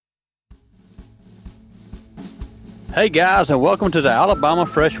Hey guys, and welcome to the Alabama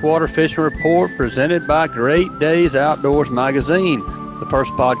Freshwater Fishing Report presented by Great Days Outdoors Magazine, the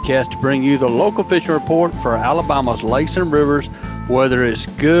first podcast to bring you the local fishing report for Alabama's lakes and rivers, whether it's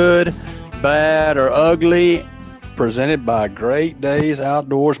good, bad, or ugly, presented by Great Days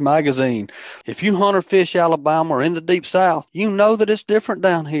Outdoors Magazine. If you hunt or fish Alabama or in the Deep South, you know that it's different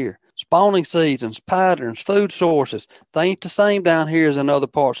down here. Spawning seasons, patterns, food sources, they ain't the same down here as in other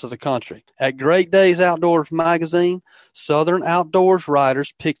parts of the country. At Great Days Outdoors Magazine, Southern outdoors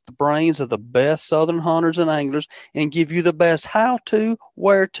writers pick the brains of the best Southern hunters and anglers and give you the best how-to,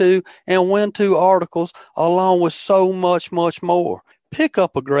 where-to, and when-to articles, along with so much more. Pick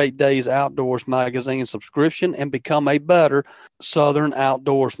up a Great Days Outdoors Magazine subscription and become a better Southern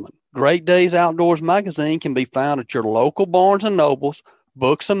outdoorsman. Great Days Outdoors Magazine can be found at your local Barnes & Nobles,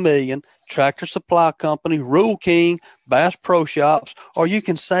 Books A Million, Tractor Supply Company, Rural King, Bass Pro Shops, or you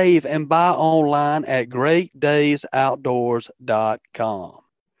can save and buy online at greatdaysoutdoors.com.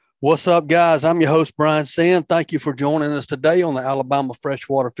 What's up, guys? I'm your host, Brian Sim. Thank you for joining us today on the Alabama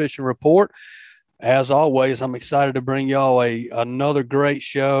Freshwater Fishing Report. As always, I'm excited to bring y'all another great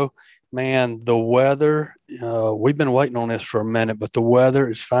show. Man, the weather, we've been waiting on this for a minute, but the weather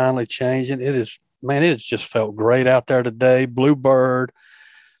is finally changing. It has just felt great out there today. Bluebird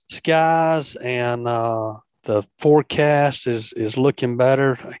skies, and the forecast is looking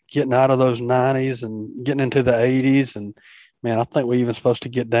better, getting out of those 90s and getting into the 80s. And, man, I think we're even supposed to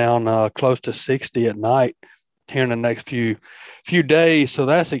get down close to 60 at night here in the next few days. So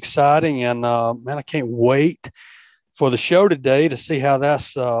that's exciting. And, man, I can't wait for the show today to see how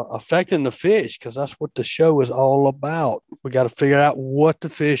that's affecting the fish, because that's what the show is all about. We got to figure out what the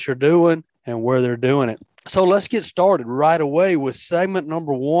fish are doing and where they're doing it. So let's get started right away with segment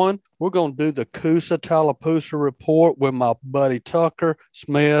number one. We're going to do the Coosa Tallapoosa report with my buddy Tucker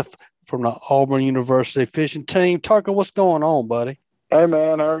Smith from the Auburn University fishing team. Tucker, what's going on, buddy? Hey,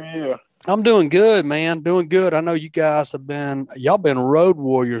 man, how are you? I'm doing good, man. Doing good. I know you guys y'all been road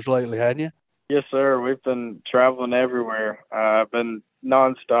warriors lately, hadn't you? Yes, sir. We've been traveling everywhere. I've been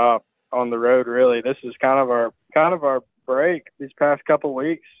nonstop on the road, really. This is kind of our break these past couple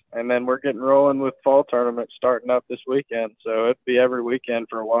weeks, and then we're getting rolling with fall tournaments starting up this weekend. So it'll be every weekend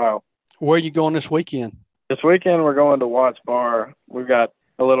for a while. Where are you going this weekend? This weekend we're going to Watts Bar. We've got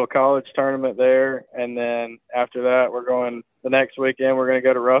a little college tournament there, and then after that the next weekend we're going to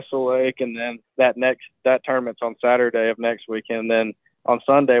go to Russell Lake, and then that tournament's on Saturday of next weekend. Then on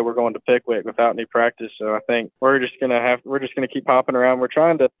Sunday we're going to Pickwick without any practice. So I think we're just gonna keep hopping around. We're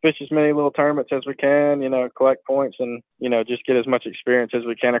trying to fish as many little tournaments as we can, collect points and, just get as much experience as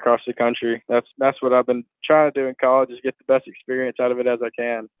we can across the country. That's what I've been trying to do in college, is get the best experience out of it as I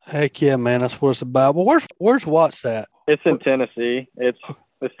can. Heck yeah, man. That's what it's about. Well, where's Watts at? It's in Tennessee. It's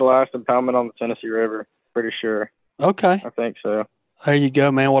the last impoundment on the Tennessee River, pretty sure. Okay. I think so. There you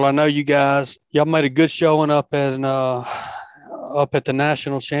go, man. Well, I know y'all made a good showing up at the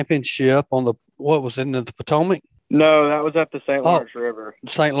national championship on the Potomac? No, that was at the St. Lawrence River.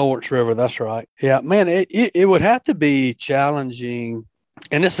 St. Lawrence River, that's right. Yeah, man, it would have to be challenging.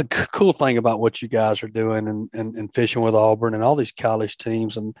 And it's a cool thing about what you guys are doing and fishing with Auburn and all these college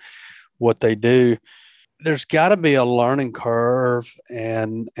teams and what they do. There's got to be a learning curve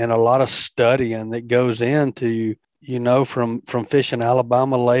and a lot of studying that goes into, from fishing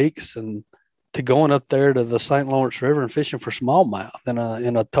Alabama lakes and to going up there to the St. Lawrence River and fishing for smallmouth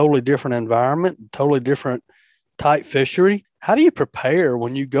in a totally different environment, totally different type fishery. How do you prepare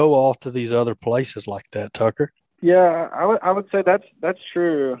when you go off to these other places like that, Tucker? Yeah, I would say that's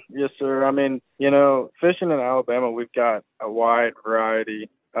true. Yes, sir. I mean, fishing in Alabama, we've got a wide variety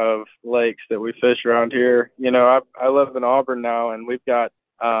of lakes that we fish around here. I live in Auburn now, and we've got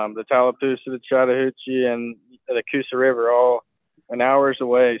the Tallapoosa, the Chattahoochee, and the Coosa River all an hour's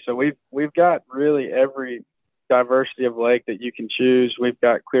away. So we've got really every diversity of lake that you can choose. We've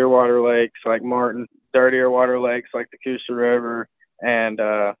got clear water lakes like Martin, dirtier water lakes like the Coosa River, and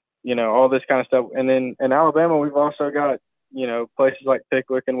all this kind of stuff. And then in Alabama, we've also got places like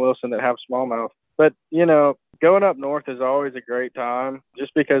Pickwick and Wilson that have smallmouth. But going up north is always a great time,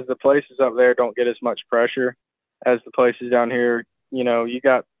 just because the places up there don't get as much pressure as the places down here. You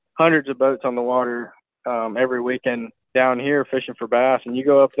got hundreds of boats on the water every weekend down here fishing for bass, and you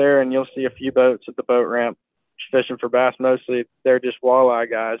go up there and you'll see a few boats at the boat ramp fishing for bass. Mostly they're just walleye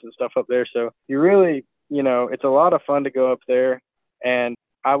guys and stuff up there. So you really, it's a lot of fun to go up there. And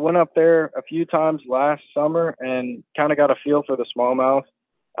I went up there a few times last summer and kind of got a feel for the smallmouth.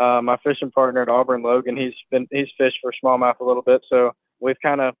 My fishing partner at Auburn, Logan, he's fished for smallmouth a little bit. So we've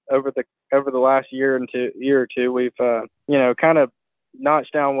kind of over the last year or two, we've kind of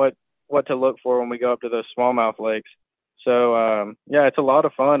notched down what to look for when we go up to those smallmouth lakes. So, yeah, it's a lot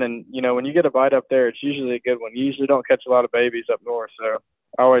of fun. And, when you get a bite up there, it's usually a good one. You usually don't catch a lot of babies up north. So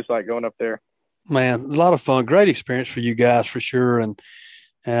I always like going up there. Man, a lot of fun. Great experience for you guys for sure. And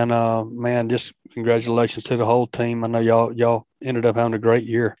man, just congratulations to the whole team. I know y'all ended up having a great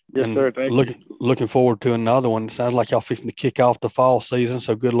year. Yes, and sir. Thank you. Looking forward to another one. It sounds like y'all fixing to kick off the fall season,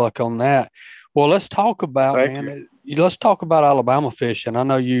 so good luck on that. Well, let's talk about let's talk about Alabama fishing. I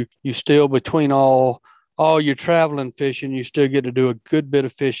know you still, between all your traveling fishing, you still get to do a good bit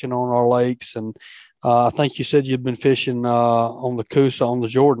of fishing on our lakes. And I think you said you've been fishing on the Coosa, on the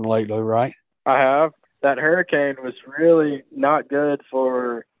Jordan lately, right? I have. That hurricane was really not good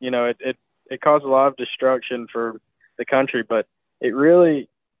for, it caused a lot of destruction for the country, but it really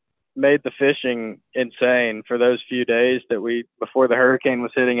made the fishing insane for those few days before the hurricane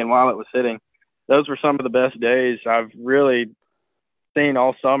was hitting and while it was hitting. Those were some of the best days I've really seen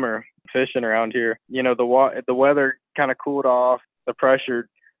all summer fishing around here. The weather kind of cooled off, the pressure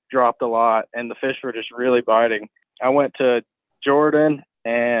dropped a lot, and the fish were just really biting. I went to Jordan,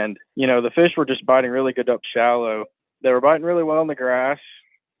 and, the fish were just biting really good up shallow. They were biting really well in the grass,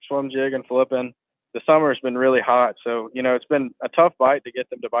 swim jig and flipping. The summer's been really hot, so, it's been a tough bite to get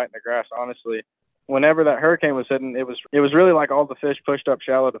them to bite in the grass, honestly. Whenever that hurricane was hitting, it was really like all the fish pushed up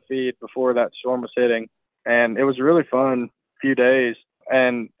shallow to feed before that storm was hitting. And it was a really fun few days.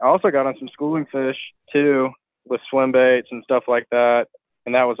 And I also got on some schooling fish, too, with swim baits and stuff like that.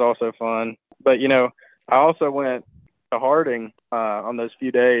 And that was also fun. But, I also went to Harding on those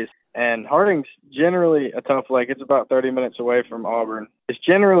few days. And Harding's generally a tough lake. It's about 30 minutes away from Auburn. It's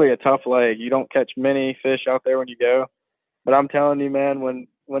generally a tough lake. You don't catch many fish out there when you go. But I'm telling you, man,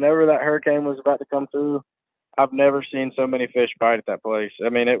 whenever that hurricane was about to come through, I've never seen so many fish bite at that place. I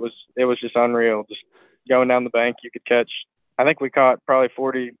mean, it was just unreal. Just going down the bank, you could catch, I think we caught probably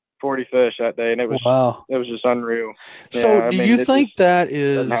 40 fish that day, and it was just unreal. So do you think that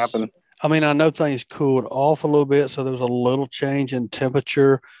doesn't happen? I mean, I know things cooled off a little bit, so there was a little change in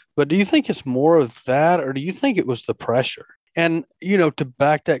temperature, but do you think it's more of that, or do you think it was the pressure? And, to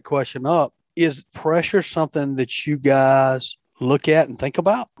back that question up, is pressure something that you guys look at and think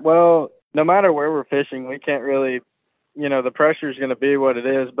about? Well, no matter where we're fishing, we can't really, the pressure is going to be what it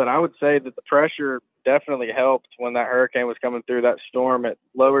is, but I would say that the pressure definitely helped when that hurricane was coming through, that storm. It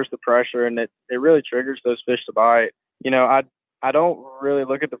lowers the pressure, and it really triggers those fish to bite. I don't really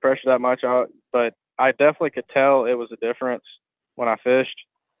look at the pressure that much, but I definitely could tell it was a difference when I fished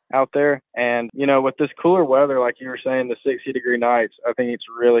out there. And, with this cooler weather, like you were saying, the 60-degree nights, I think it's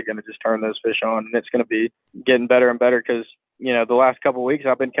really going to just turn those fish on, and it's going to be getting better and better because, the last couple of weeks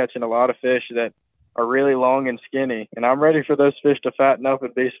I've been catching a lot of fish that are really long and skinny, and I'm ready for those fish to fatten up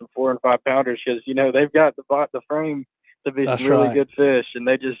and be some 4 and 5 pounders because, they've got the frame to be some really good fish, and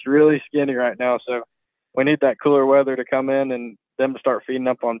they're just really skinny right now. So we need that cooler weather to come in and them to start feeding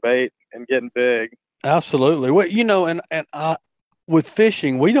up on bait and getting big. Absolutely. Well, with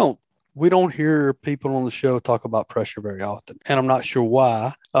fishing, we don't hear people on the show talk about pressure very often, and I'm not sure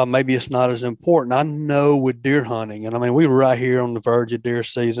why. Maybe it's not as important. I know with deer hunting, and I mean, we were right here on the verge of deer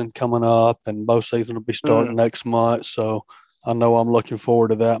season coming up, and bow season will be starting next month. So I know I'm looking forward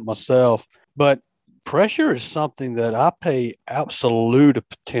to that myself. But pressure is something that I pay absolute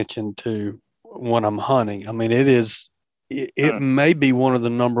attention to when I'm hunting. I mean, it may be one of the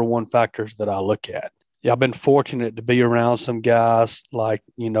number one factors that I look at. Yeah, I've been fortunate to be around some guys like,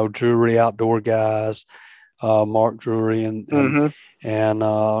 Drury Outdoor guys, Mark Drury and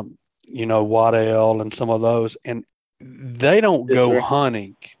Waddell and some of those. And they don't go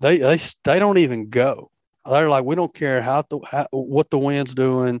hunting. They don't even go. They're like, we don't care what the wind's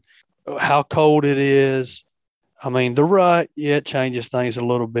doing, how cold it is. I mean, the rut, it changes things a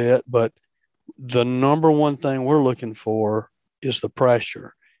little bit, but the number one thing we're looking for is the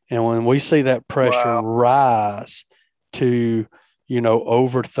pressure. And when we see that pressure rise to,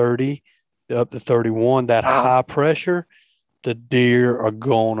 over 30, up to 31, that high pressure, the deer are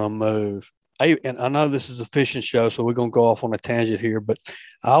going to move. And I know this is a fishing show, so we're going to go off on a tangent here, but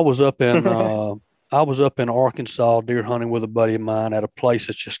I was up in Arkansas deer hunting with a buddy of mine at a place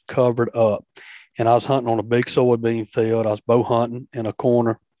that's just covered up. And I was hunting on a big soybean field. I was bow hunting in a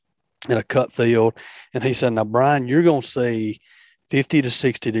corner in a cut field. And he said, now, Brian, you're going to see 50 to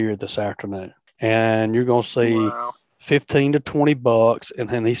 60 deer this afternoon, and you're going to see 15 to 20 bucks. And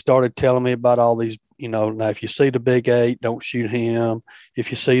then he started telling me about all these, now if you see the big 8, don't shoot him. If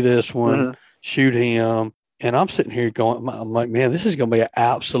you see this one, shoot him. And I'm sitting here going, I'm like, man, this is going to be an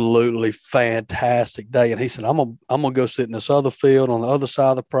absolutely fantastic day. And he said, I'm going to go sit in this other field on the other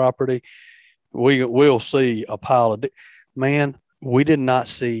side of the property. We'll see a pile of deer. Man, we did not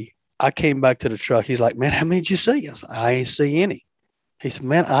see I came back to the truck. He's like, man, how many did you see? I said, I ain't see any. He said,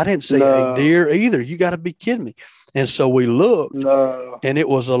 man, I didn't see a deer either. You got to be kidding me. And so we looked, and it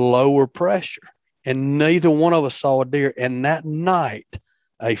was a lower pressure, and neither one of us saw a deer. And that night,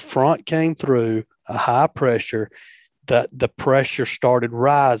 a front came through, a high pressure. The pressure started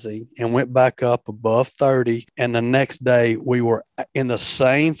rising and went back up above 30. And the next day, we were in the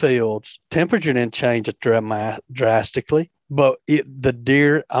same fields. Temperature didn't change drastically. But the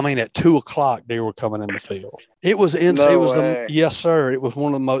deer, I mean, at 2 o'clock, deer were coming in the field. It was insane. Yes, sir. It was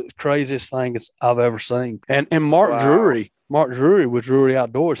one of the most craziest things I've ever seen. And Mark Drury with Drury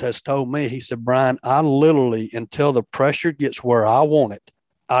Outdoors has told me, he said, Brian, I literally, until the pressure gets where I want it,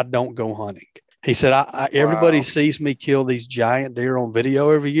 I don't go hunting. He said, everybody sees me kill these giant deer on video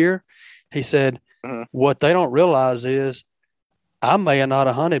every year. He said, what they don't realize is I may have not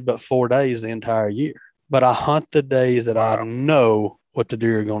hunted but 4 days the entire year. But I hunt the days that I know what the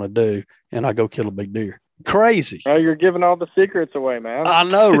deer are going to do, and I go kill a big deer. Crazy. Oh, you're giving all the secrets away, man. I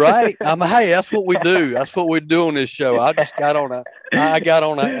know, right? Hey, that's what we do. That's what we do on this show. I got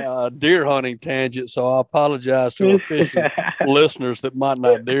on a deer hunting tangent, so I apologize to our fishing listeners that might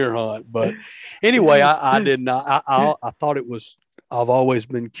not deer hunt. But anyway, I did not. I thought it was. I've always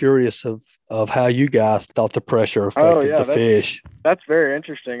been curious of how you guys thought the pressure affected the fish. That's very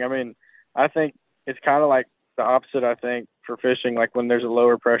interesting. I mean, I think it's kind of like the opposite, I think, for fishing. Like when there's a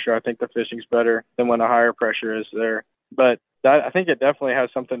lower pressure, I think the fishing's better than when a higher pressure is there. But I think it definitely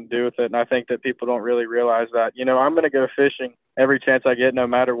has something to do with it. And I think that people don't really realize that. You know, I'm going to go fishing every chance I get, no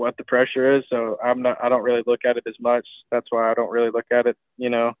matter what the pressure is. So I don't really look at it as much. That's why I don't really look at it,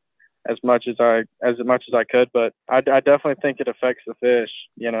 you know, as much as I could. But I definitely think it affects the fish,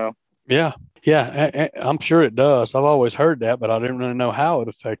 you know. Yeah, I'm sure it does. I've always heard that, but I didn't really know how it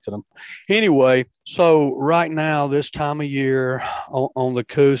affected them. Anyway, so right now, this time of year on the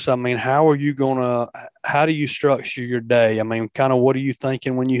Coos, I mean, how do you structure your day? I mean, kind of what are you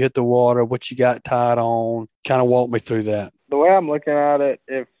thinking when you hit the water? What you got tied on? Kind of walk me through that. The way I'm looking at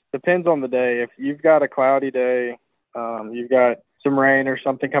it, depends on the day. If you've got a cloudy day, you've got some rain or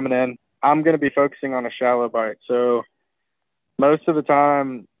something coming in, I'm going to be focusing on a shallow bite. So most of the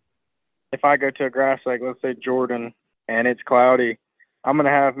time, if I go to a grass lake, let's say Jordan, and it's cloudy, I'm going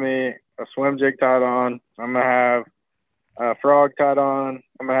to have me a swim jig tied on. I'm going to have a frog tied on.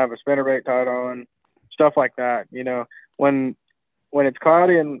 I'm going to have a spinnerbait tied on, stuff like that. You know, when it's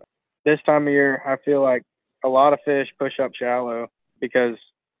cloudy and this time of year, I feel like a lot of fish push up shallow because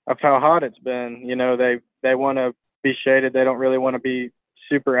of how hot it's been. You know, they want to be shaded. They don't really want to be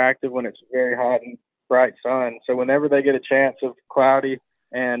super active when it's very hot and bright sun. So whenever they get a chance of cloudy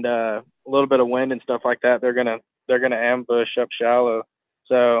and a little bit of wind and stuff like that, they're gonna ambush up shallow.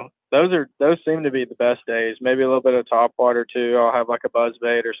 So those seem to be the best days. Maybe a little bit of top water too. I'll have like a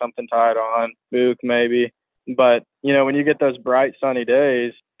buzzbait or something tied on, book maybe. But you know, when you get those bright sunny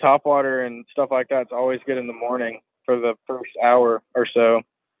days, top water and stuff like that's always good in the morning for the first hour or so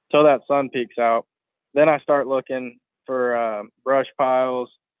till that sun peaks out. Then I start looking for brush piles,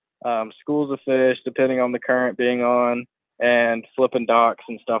 schools of fish, depending on the current being on, and flipping docks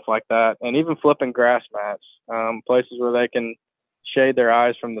and stuff like that, and even flipping grass mats, places where they can shade their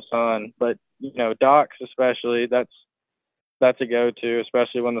eyes from the sun. But you know, docks especially, that's a go-to,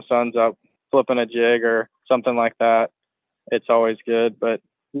 especially when the sun's up. Flipping a jig or something like that, it's always good. But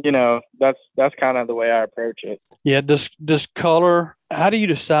you know, that's kind of the way I approach it. Yeah. Does color? How do you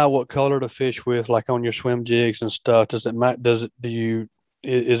decide what color to fish with, like on your swim jigs and stuff? Does it matter?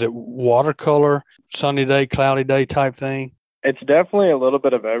 Is it watercolor, sunny day, cloudy day type thing? It's definitely a little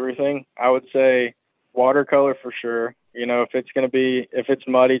bit of everything. I would say watercolor for sure. You know, if it's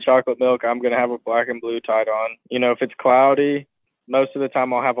muddy chocolate milk, I'm going to have a black and blue tied on. You know, if it's cloudy, most of the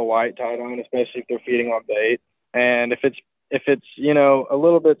time I'll have a white tied on, especially if they're feeding on bait. And if it's, you know, a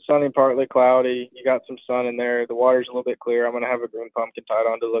little bit sunny, partly cloudy, you got some sun in there, the water's a little bit clear, I'm going to have a green pumpkin tied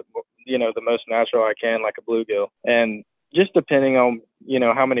on to look, you know, the most natural I can, like a bluegill. And just depending on, you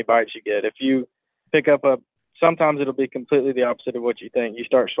know, how many bites you get. If you pick up sometimes it'll be completely the opposite of what you think. You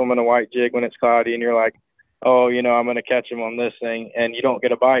start swimming a white jig when it's cloudy and you're like, oh, you know, I'm going to catch him on this thing, and you don't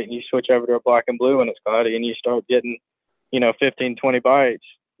get a bite, and you switch over to a black and blue when it's cloudy and you start getting, you know, 15, 20 bites.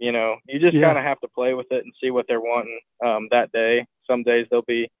 You know, you just kind of have to play with it and see what they're wanting that day. Some days they'll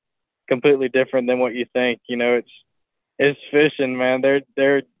be completely different than what you think. You know, it's fishing, man.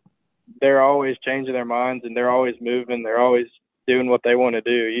 They're always changing their minds, and they're always moving. They're always doing what they want to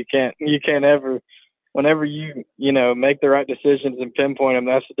do. You can't ever, whenever you know, make the right decisions and pinpoint them,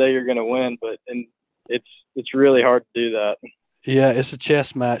 that's the day you're going to win. But it's really hard to do that. Yeah, it's a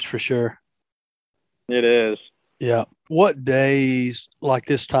chess match for sure. It is. Yeah. What days, like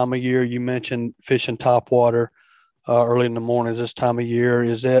this time of year, you mentioned fishing topwater early in the mornings this time of year,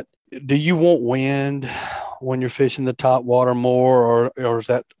 do you want wind when you're fishing the top water more, or is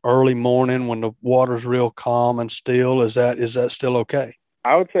that early morning when the water's real calm and still? Is that still okay?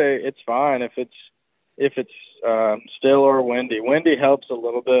 I would say it's fine if it's still or windy. Windy helps a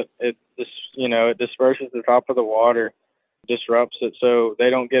little bit. It disperses the top of the water, disrupts it, so they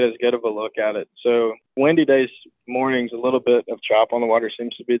don't get as good of a look at it. So windy days, mornings, a little bit of chop on the water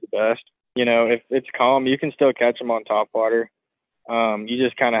seems to be the best. If it's calm, you can still catch them on top water. You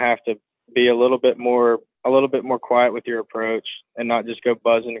just kind of have to be a little bit more quiet with your approach and not just go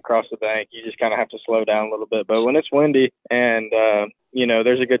buzzing across the bank. You just kind of have to slow down a little bit. But when it's windy and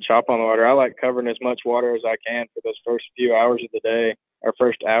there's a good chop on the water, I like covering as much water as I can for those first few hours of the day, or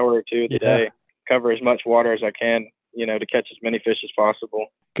first hour or two of the day. Cover as much water as I can, to catch as many fish as possible.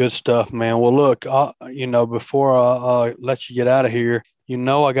 Good stuff, man. Well, look, before I let you get out of here,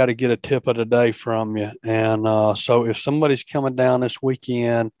 I got to get a tip of the day from you. And so if somebody's coming down this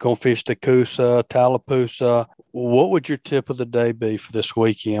weekend, going to fish the Coosa, Tallapoosa, what would your tip of the day be for this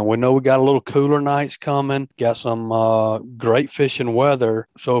weekend? We know we got a little cooler nights coming, got some great fishing weather.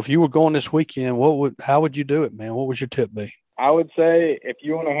 So if you were going this weekend, how would you do it, man? What would your tip be? I would say if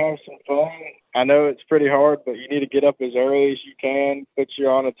you want to have some fun, I know it's pretty hard, but you need to get up as early as you can, put you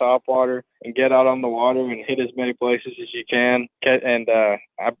on a top water, and get out on the water and hit as many places as you can. And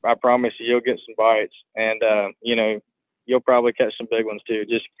I promise you'll get some bites. And, you'll probably catch some big ones too.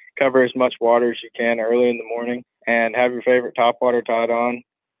 Just cover as much water as you can early in the morning and have your favorite top water tied on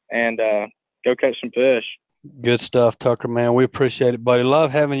and go catch some fish. Good stuff, Tucker, man. We appreciate it, buddy.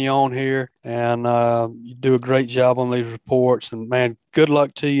 Love having you on here, and you do a great job on these reports. And, man, good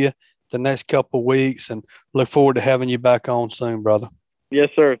luck to you the next couple of weeks, and look forward to having you back on soon, brother. Yes,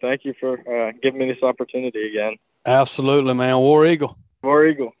 sir. Thank you for giving me this opportunity again. Absolutely, man. War Eagle. War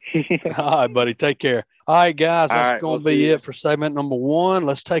Eagle. All right, buddy. Take care. All right, guys, that's going to be it for segment number 1.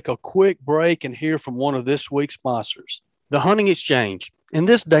 Let's take a quick break and hear from one of this week's sponsors. The Hunting Exchange. In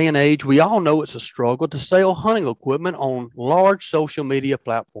this day and age, we all know it's a struggle to sell hunting equipment on large social media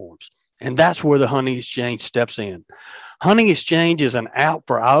platforms, and that's where the Hunting Exchange steps in. Hunting Exchange is an app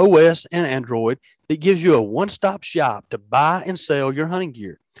for iOS and Android that gives you a one-stop shop to buy and sell your hunting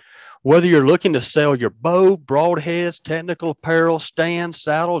gear. Whether you're looking to sell your bow, broadheads, technical apparel, stands,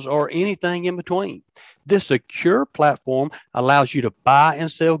 saddles, or anything in between, this secure platform allows you to buy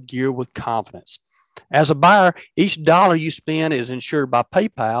and sell gear with confidence. As a buyer, each dollar you spend is insured by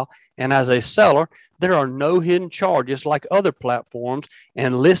PayPal, and as a seller, there are no hidden charges like other platforms,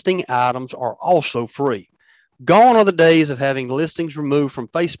 and listing items are also free. Gone are the days of having listings removed from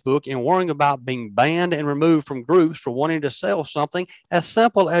Facebook and worrying about being banned and removed from groups for wanting to sell something as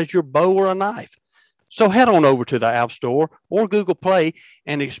simple as your bow or a knife. So head on over to the App Store or Google Play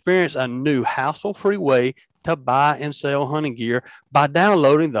and experience a new hassle-free way to buy and sell hunting gear by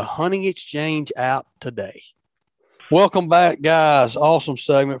downloading the Hunting Exchange app today. Welcome back, guys. Awesome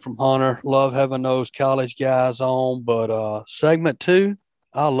segment from Hunter. Love having those college guys on, but segment 2,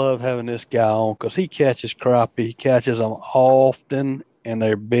 I love having this guy on because he catches crappie. He catches them often, and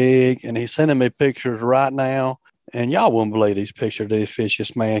they're big, and he's sending me pictures right now, and y'all wouldn't believe these pictures these fish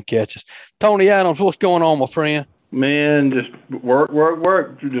this man catches. Tony Adams, what's going on, my friend? Man, just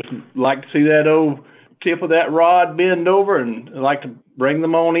work. Just like to see that old tip of that rod bend over, and I like to bring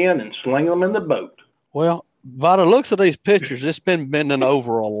them on in and sling them in the boat. Well, by the looks of these pictures, it's been bending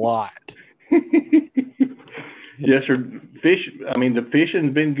over a lot. Yes, sir. The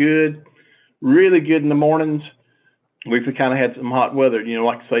fishing's been good, really good in the mornings. We've kind of had some hot weather.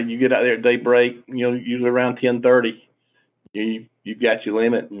 Like I say, you get out there at daybreak, usually around 10:30, you've got your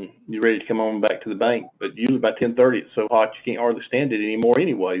limit and you're ready to come on back to the bank. But usually by 10:30, it's so hot you can't hardly stand it anymore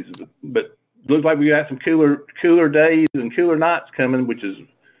anyways. But it looks like we got some cooler days and cooler nights coming, which has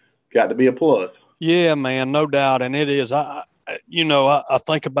got to be a plus. Yeah, man, no doubt. And it is. I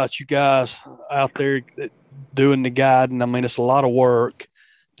think about you guys out there doing the guiding. I mean, it's a lot of work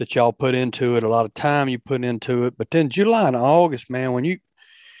that y'all put into it, a lot of time you put into it. But then July and August, man, when you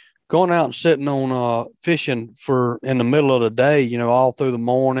going out and sitting on fishing in the middle of the day, all through the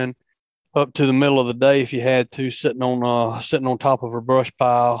morning up to the middle of the day, if you had to, sitting on top of a brush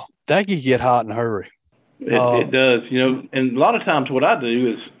pile, that could get hot in a hurry. It does, and a lot of times what I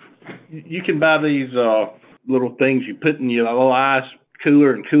do is you can buy these little things you put in your little ice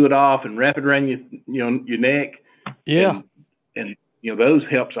cooler and cool it off and wrap it around your neck. Yeah. And those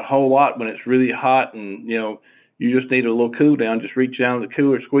helps a whole lot when it's really hot and, you just need a little cool down. Just reach down to the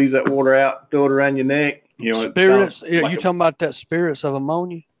cooler, squeeze that water out, throw it around your neck. Spirits. You talking about that Spirits of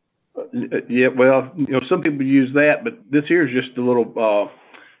Ammonia? Yeah, well, some people use that, but this here is just a little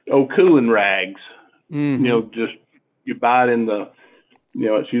old cooling rags. Mm-hmm. Just you buy it in the,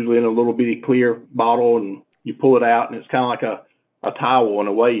 it's usually in a little bitty clear bottle, and you pull it out, and it's kind of like a towel in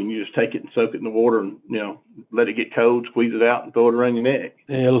a way, and you just take it and soak it in the water, and let it get cold, squeeze it out, and throw it around your neck.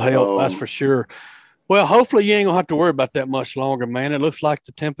 It'll help, that's for sure. Well, hopefully you ain't gonna have to worry about that much longer, man. It looks like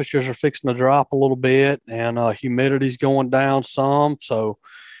the temperatures are fixing to drop a little bit, and humidity's going down some. So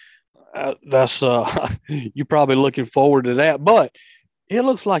that's you're probably looking forward to that. But it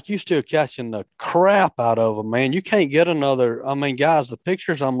looks like you still catching the crap out of them, man. You can't get another. I mean, guys, the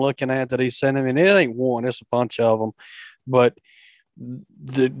pictures I'm looking at that he's sending me, it ain't one, it's a bunch of them. But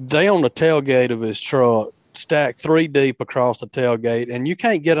they on the tailgate of his truck, stacked 3 deep across the tailgate, and you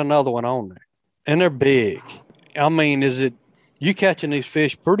can't get another one on there. And they're big. I mean, is it you catching these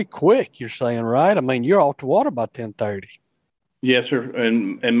fish pretty quick? You're saying, right? I mean, you're off the water by 10:30. Yes, sir.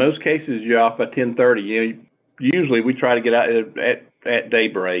 And in most cases, you're off by 10:30. Usually we try to get out at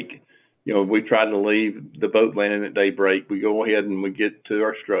daybreak. We try to leave the boat landing at daybreak. We go ahead and we get to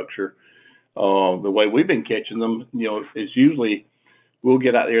our structure. The way we've been catching them, is usually we'll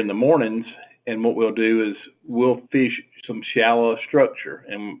get out there in the mornings, and what we'll do is we'll fish some shallow structure.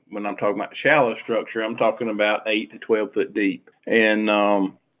 And when I'm talking about shallow structure, I'm talking about 8 to 12 foot deep. And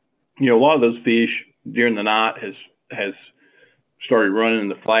a lot of those fish during the night has started running in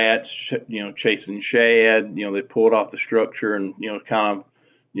the flats, chasing shad. They pulled off the structure and kind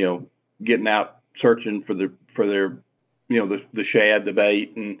of getting out searching for their the shad, the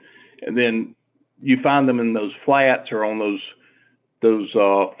bait, and then you find them in those flats or on those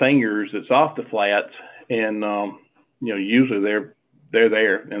fingers that's off the flats, and usually they're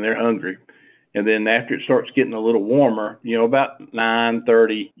there and they're hungry. And then after it starts getting a little warmer, about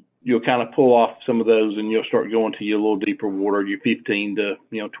 9:30, you'll kind of pull off some of those, and you'll start going to your little deeper water, your 15 to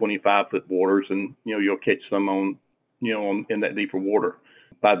 25 foot waters, and you'll catch some on in that deeper water.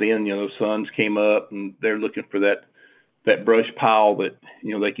 By then, the suns came up, and they're looking for that brush pile that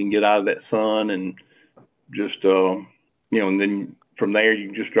they can get out of that sun, and just and then from there you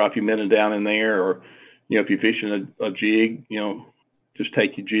can just drop your minnow down in there, or if you're fishing a jig, just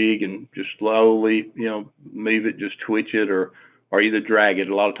take your jig and just slowly move it, just twitch it, or either drag it.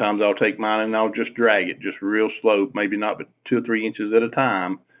 A lot of times I'll take mine and I'll just drag it, just real slow, maybe not but 2 or 3 inches at a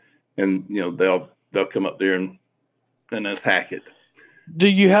time, and they'll come up there and attack it. Do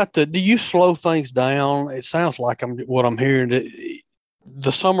you slow things down? It sounds like what I'm hearing.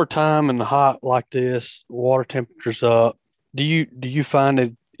 The summertime and the hot like this, water temperature's up. Do you find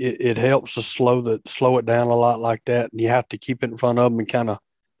that it helps to slow it down a lot like that, and you have to keep it in front of them and kind of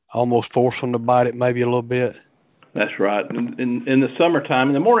almost force them to bite it maybe a little bit? That's right. In the summertime,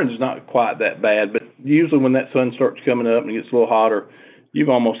 in the morning is not quite that bad, but usually when that sun starts coming up and it gets a little hotter, you've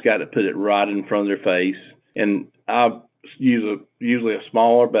almost got to put it right in front of their face. And I'll use usually a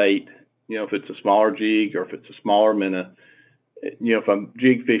smaller bait, if it's a smaller jig or if it's a smaller minnow. If I'm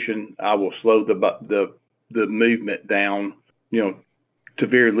jig fishing, I will slow the movement down, to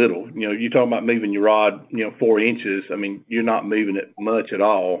very little. You're talking about moving your rod, 4 inches. I mean, you're not moving it much at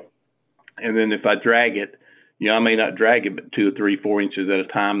all. And then if I drag it, I may not drag it but 2 or 3, 4 inches at a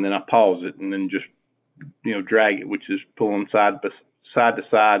time, and then I pause it and then just, drag it, which is pulling side to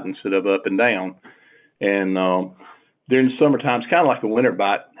side instead of up and down. And during the summertime, it's kind of like a winter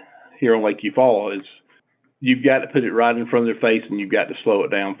bite here on Lake Eufaula. You've got to put it right in front of their face, and you've got to slow it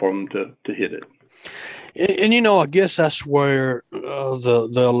down for them to hit it. And I guess that's where the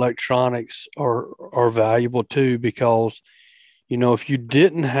electronics are valuable too, because if you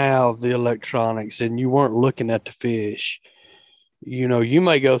didn't have the electronics and you weren't looking at the fish, you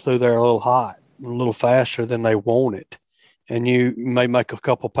may go through there a little hot, a little faster than they want it, and you may make a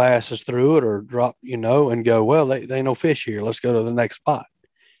couple passes through it or drop, and go, well, they ain't no fish here. Let's go to the next spot.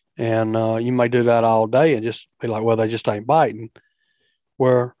 And you may do that all day and just be like, well, they just ain't biting.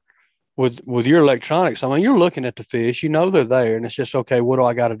 Where with your electronics, I mean, you're looking at the fish, they're there, and it's just, okay, what do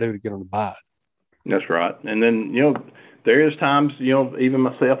I got to do to get them to bite? That's right. And then, there is times, even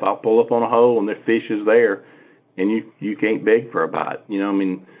myself, I'll pull up on a hole and the fish is there, and you can't beg for a bite,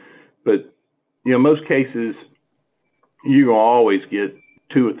 but, most cases, you're going to always get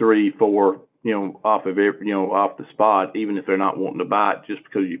 2 or 3, 4, off of every, off the spot, even if they're not wanting to bite, just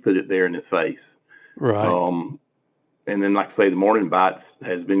because you put it there in his face. Right. And then, like I say, the morning bites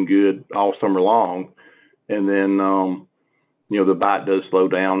has been good all summer long. And then, the bite does slow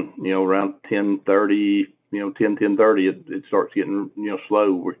down, around 10:30, 10:30, it starts getting,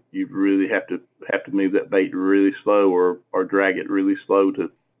 slow, where you really have to move that bait really slow or drag it really slow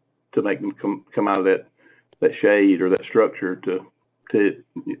to make them come out of that shade or that structure to to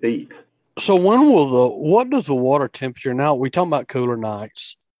eat. So what does the water temperature now? We talking about cooler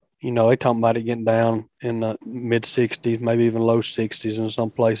nights. You know, they talking about it getting down in the mid 60s, maybe even low 60s in some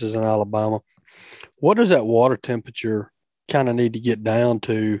places in Alabama. What does that water temperature kind of need to get down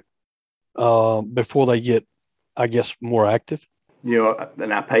to before they get, I guess, more active? You know,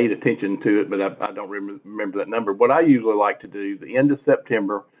 and I paid attention to it, but I don't remember that number. What I usually like to do, the end of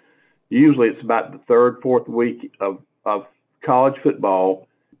September, usually it's about the third, fourth week of college football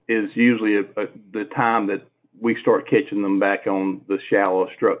is usually the time that we start catching them back on the shallow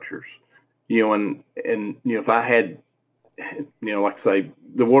structures. You know, and you know, if I had, you know, like I say,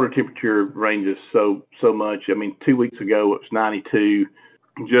 the water temperature ranges so much. I mean, 2 weeks ago it was 92.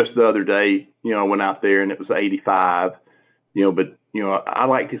 Just the other day, you know, I went out there and it was 85. You know, but you know, I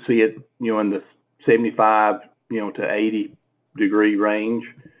like to see it, you know, in the 75, you know, to 80 degree range.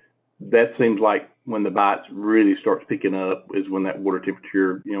 That seems like when the bites really starts picking up is when that water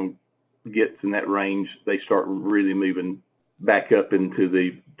temperature, you know, gets in that range. They start really moving back up into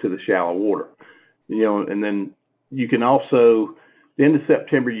the shallow water, you know. And then you can also, the end of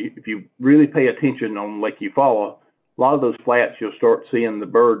September, if you really pay attention on Lake Eufaula, a lot of those flats you'll start seeing the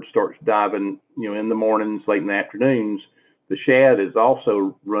birds starts diving, you know, in the mornings, late in the afternoons. The shad is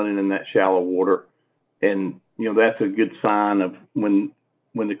also running in that shallow water, and you know that's a good sign of when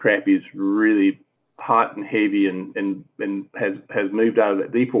the crappie is really hot and heavy and has moved out of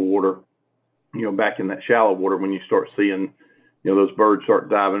that deeper water, you know, back in that shallow water. When you start seeing, you know, those birds start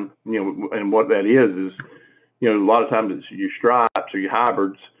diving, you know, and what that is, you know, a lot of times it's your stripes or your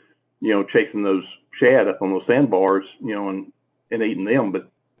hybrids, you know, chasing those shad up on those sandbars, you know, and eating them. But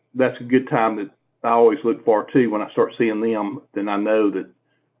that's a good time that I always look for too. When I start seeing them, then I know that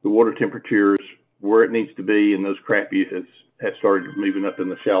the water temperature is where it needs to be, and those crappie has started moving up in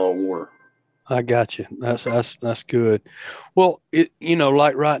the shallow water. I got you. That's good. Well, you know,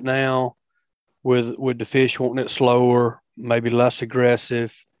 like right now with the fish wanting it slower, maybe less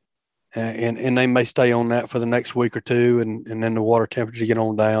aggressive, and they may stay on that for the next week or two, and then the water temperature get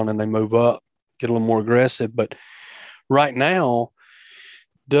on down and they move up, get a little more aggressive. But right now,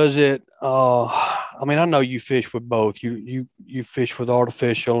 does it? I mean, I know you fish with both. You fish with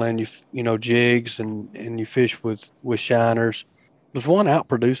artificial and you know jigs and you fish with shiners. Does one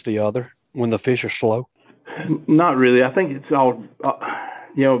outproduce the other when the fish are slow? Not really. I think it's all.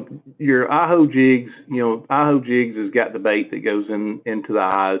 You know, your Aho jigs. You know, Aho jigs has got the bait that goes into the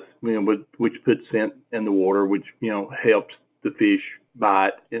eyes. You know, which puts scent in the water, which you know helps the fish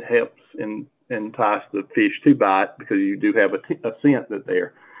bite. It helps and entice the fish to bite because you do have a scent that's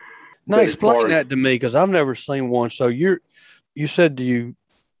there. Now explain that to me because I've never seen one. So you said the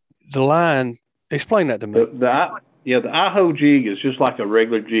line. Explain that to me. The Aho jig is just like a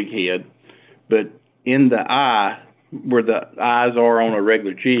regular jig head, but in the eye where the eyes are on a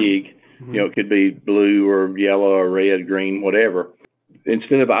regular jig, you know, it could be blue or yellow or red, green, whatever.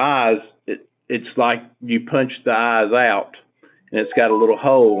 Instead of eyes, it's like you punch the eyes out, and it's got a little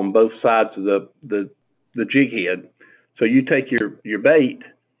hole on both sides of the jig head. So you take your bait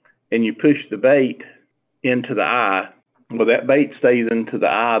and you push the bait into the eye. Well, that bait stays into the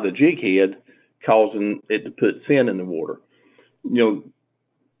eye of the jig head, causing it to put scent in the water. You know,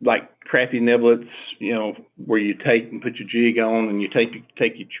 like crappie niblets, you know, where you take and put your jig on and you take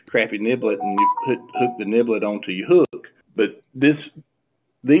your crappie niblet and you hook the niblet onto your hook. But these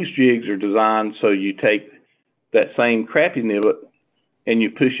jigs are designed so you take that same crappie niblet and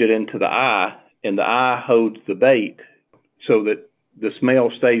you push it into the eye, and the eye holds the bait so that the smell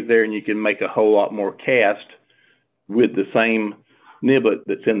stays there, and you can make a whole lot more cast with the same niblet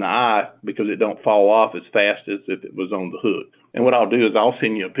that's in the eye because it don't fall off as fast as if it was on the hook. And what I'll do is I'll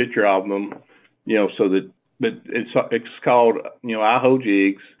send you a picture of them, you know, so that, but it's called, you know, Aho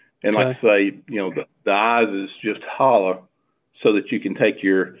jigs. And okay. Like I say, you know, the eyes is just hollow so that you can take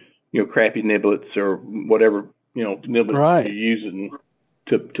your, you know, crappie niblets or whatever, you know, niblets right. you're using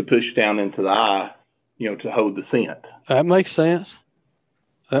to push down into the eye, you know, to hold the scent. That makes sense.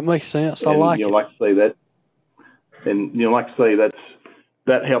 I like you know, it. Like I say that, and you know, like I say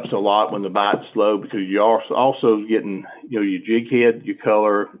that helps a lot when the bite's slow because you're also getting, you know, your jig head, your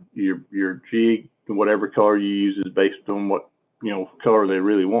color, your jig, whatever color you use is based on what, you know, color they're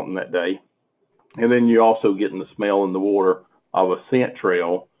really wanting that day, and then you're also getting the smell in the water of a scent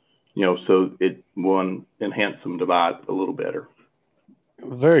trail, you know, so it enhance them to bite a little better.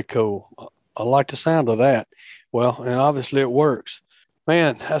 Very cool. I like the sound of that. Well, and obviously it works.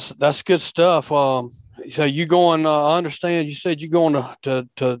 Man, that's good stuff. So you going? I understand. You said you're going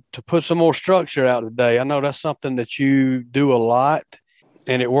to put some more structure out today. I know that's something that you do a lot,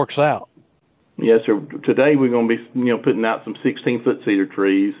 and it works out. Yes, sir. Today we're going to be, putting out some 16-foot cedar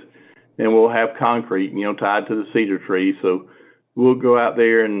trees, and we'll have concrete, tied to the cedar tree. So we'll go out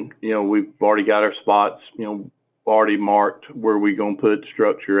there and, we've already got our spots, already marked where we're going to put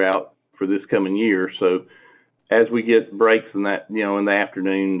structure out for this coming year. So as we get breaks in that, in the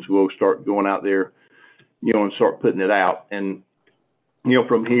afternoons, we'll start going out there, and start putting it out. And,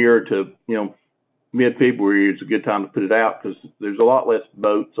 from here to, mid-February is a good time to put it out because there's a lot less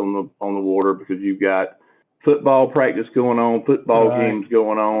boats on the water because you've got football practice going on, football games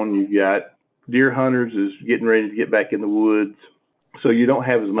going on. You've got deer hunters is getting ready to get back in the woods. So you don't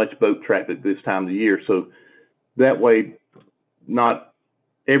have as much boat traffic this time of the year. So that way, not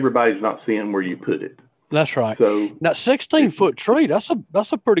everybody's not seeing where you put it. That's right. So now 16-foot tree, that's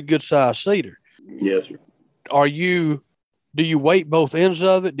a pretty good size cedar. Yes, sir. Do you weight both ends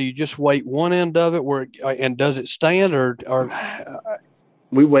of it? Do you just weight one end of it and does it stand or?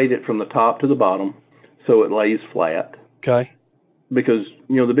 We weight it from the top to the bottom so it lays flat. Okay. Because,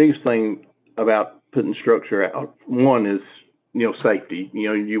 the biggest thing about putting structure out, one is, safety.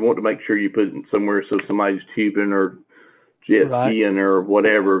 You want to make sure you put it somewhere so somebody's tubing or jet skiing or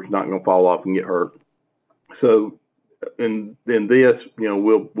whatever is not going to fall off and get hurt. So, and then this,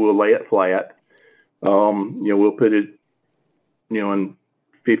 we'll lay it flat. We'll put it, in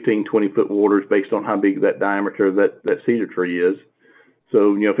 15, 20-foot waters based on how big that diameter of that cedar tree is.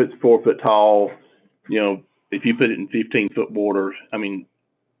 So, if it's 4 foot tall, if you put it in 15-foot waters, I mean,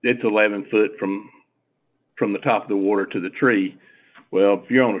 it's 11 foot from the top of the water to the tree. Well, if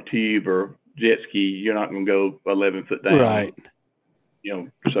you're on a tube or jet ski, you're not going to go 11 foot down. Right.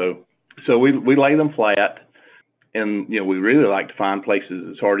 So we lay them flat, and, we really like to find places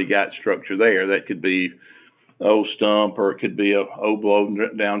that's already got structure there. That could be old stump, or it could be a old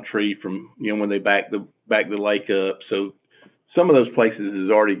blown down tree from, when they back the lake up. So some of those places has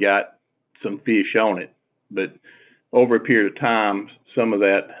already got some fish on it, but over a period of time, some of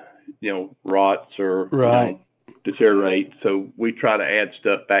that, rots or deteriorate. So we try to add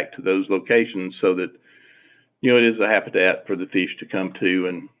stuff back to those locations so that, it is a habitat for the fish to come to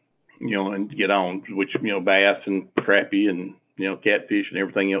and get on, which, bass and crappie and, catfish and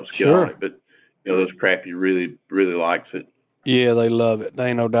everything else get on it. But, those crappie really, really likes it. Yeah, they love it. There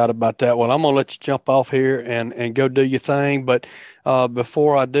ain't no doubt about that. Well, I'm going to let you jump off here and go do your thing. But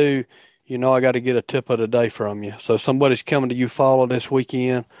before I do, I got to get a tip of the day from you. So somebody's coming to Eufaula this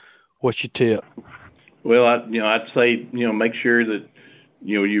weekend. What's your tip? Well, I'd say, make sure that,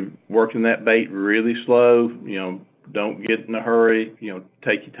 you're working that bait really slow. Don't get in a hurry.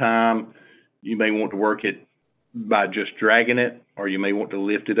 Take your time. You may want to work it by just dragging it, or you may want to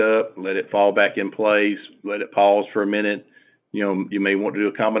lift it up, let it fall back in place, let it pause for a minute. You may want to do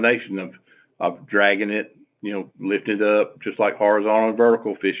a combination of dragging it, lift it up, just like horizontal and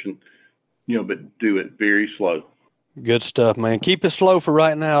vertical fishing, but do it very slow. Good stuff, man. Keep it slow for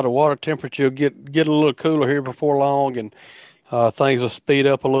right now. The water temperature will get a little cooler here before long, and things will speed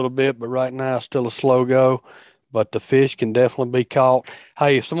up a little bit, but right now it's still a slow go. But the fish can definitely be caught.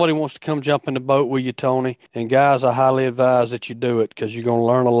 Hey, if somebody wants to come jump in the boat with you, Tony, and guys, I highly advise that you do it because you're going to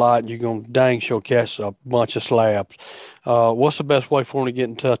learn a lot and you're going to dang sure catch a bunch of slabs. What's the best way for them to get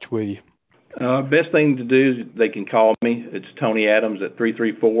in touch with you? Best thing to do is they can call me. It's Tony Adams at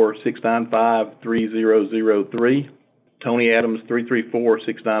 334-695-3003. Tony Adams,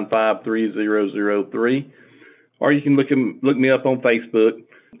 334-695-3003. Or you can look me up on Facebook.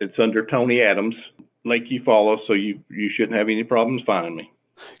 It's under Tony Adams, Lake Eufaula, so you shouldn't have any problems finding me.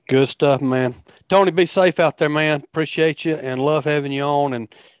 Good stuff, man. Tony, be safe out there, man. Appreciate you and love having you on,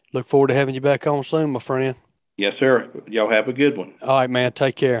 and look forward to having you back on soon, my friend. Yes, sir. Y'all have a good one. All right, man.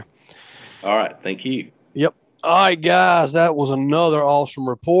 Take care. All right. Thank you. Yep. All right, guys. That was another awesome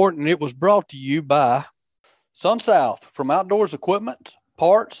report, and it was brought to you by SunSouth. From outdoors equipment,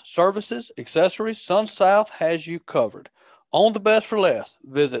 parts, services, accessories, SunSouth has you covered. Own the best for less.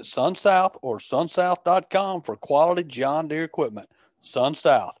 Visit SunSouth or sunsouth.com for quality John Deere equipment.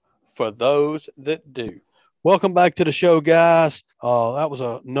 SunSouth, for those that do. Welcome back to the show, guys. That was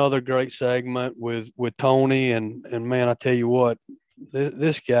another great segment with Tony, and man, I tell you what,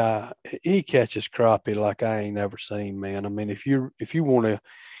 this guy, he catches crappie like I ain't never seen, man. I mean, if you want to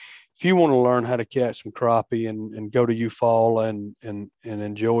learn how to catch some crappie and go to Eufaula and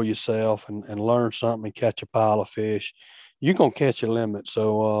enjoy yourself and learn something and catch a pile of fish, you're going to catch a limit.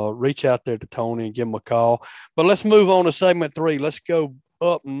 So reach out there to Tony and give him a call. But let's move on to segment 3. Let's go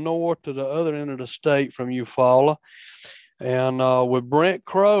up north to the other end of the state from Eufaula. And with Brent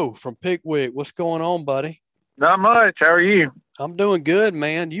Crow from Pickwick. What's going on, buddy? Not much. How are you? I'm doing good,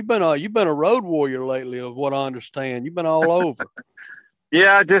 man. You've been a road warrior lately, of what I understand. You've been all over.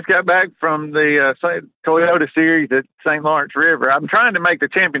 Yeah, I just got back from the Toyota Series at St. Lawrence River. I'm trying to make the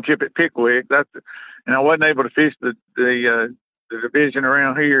championship at Pickwick. And I wasn't able to fish the division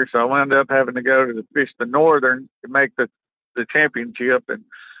around here, so I wound up having to go to fish the Northern to make the championship. And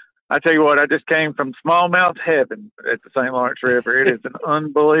I tell you what, I just came from smallmouth heaven at the St. Lawrence River. It is an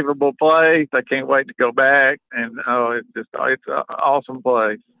unbelievable place. I can't wait to go back. And it's an awesome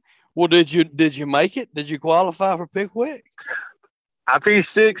place. Well, did you make it? Did you qualify for Pickwick? I finished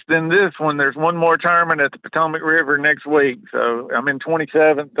sixth in this one. There's one more tournament at the Potomac River next week. So I'm in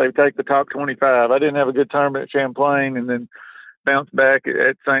 27th. They take the top 25. I didn't have a good tournament at Champlain and then bounced back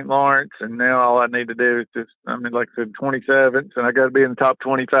at St. Lawrence. And now all I need to do is like I said, 27th, and I got to be in the top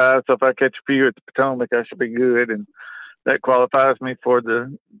 25. So if I catch a few at the Potomac, I should be good. And that qualifies me for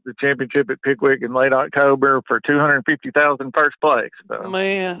the championship at Pickwick in late October for $250,000 first place. So.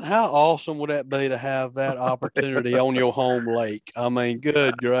 Man, how awesome would that be to have that opportunity on your home lake? I mean,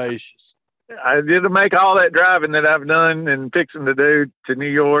 good gracious. I did make all that driving that I've done and fixing to do to New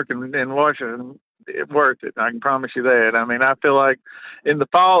York and Washington. It's worth it. I can promise you that. I mean, I feel like in the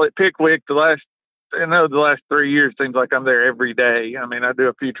fall at Pickwick, the last 3 years seems like I'm there every day. I mean, I do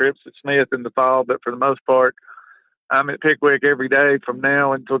a few trips at Smith in the fall, but for the most part, I'm at Pickwick every day from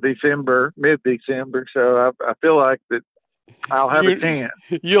now until December, mid-December. So I feel like that I'll have a chance.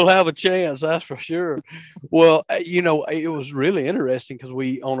 You'll have a chance, that's for sure. Well, it was really interesting because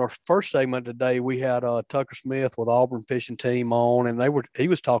on our first segment today, we had Tucker Smith with Auburn Fishing Team on, and he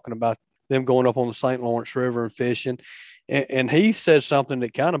was talking about them going up on the St. Lawrence River and fishing. And he said something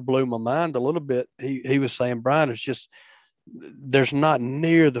that kind of blew my mind a little bit. He was saying, Brian, it's just – there's not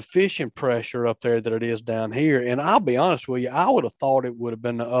near the fishing pressure up there that it is down here. And I'll be honest with you, I would have thought it would have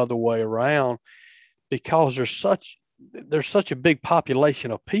been the other way around because there's such a big population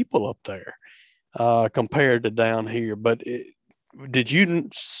of people up there compared to down here. But did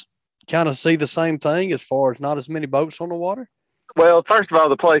you kind of see the same thing as far as not as many boats on the water? Well, first of all,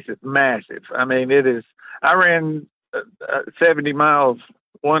 the place is massive. I mean, it is. I ran 70 miles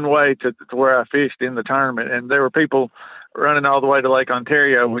one way to where I fished in the tournament, and there were people running all the way to Lake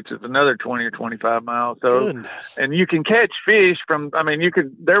Ontario, which is another 20 or 25 miles. So, Goodness. And you can catch fish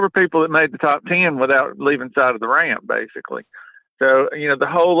there were people that made the top 10 without leaving side of the ramp, basically. So, the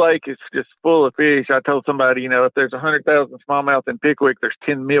whole lake is just full of fish. I told somebody, if there's 100,000 smallmouth in Pickwick, there's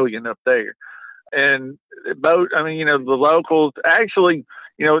 10 million up there. And the locals actually,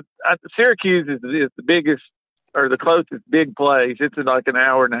 Syracuse is the biggest or the closest big place. It's like an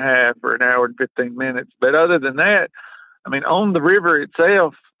hour and a half or an hour and 15 minutes. But other than that, I mean, on the river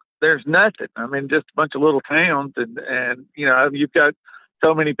itself, there's nothing. I mean, just a bunch of little towns, and you've got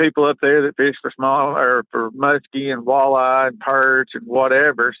so many people up there that fish for for muskie and walleye and perch and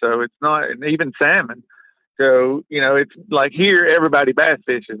whatever. So it's not, and even salmon. So it's like here everybody bass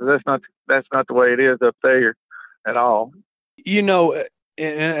fishes. That's not the way it is up there at all.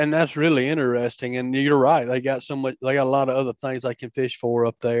 And that's really interesting. And you're right. They got a lot of other things they can fish for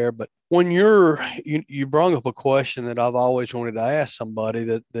up there. But when you brought up a question that I've always wanted to ask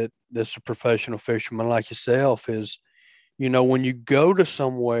somebody that's a professional fisherman like yourself is, when you go to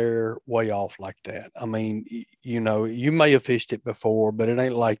somewhere way off like that, I mean, you may have fished it before, but it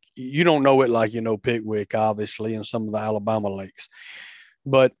ain't like, you don't know it like, Pickwick, obviously, and some of the Alabama lakes.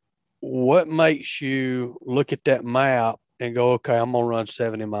 But what makes you look at that map and go, okay, I'm going to run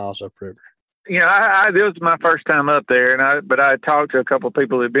 70 miles upriver? This was my first time up there, but I talked to a couple of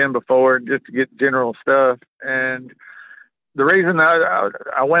people who'd been before just to get general stuff. And the reason I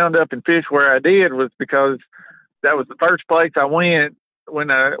wound up in fish where I did was because that was the first place I went when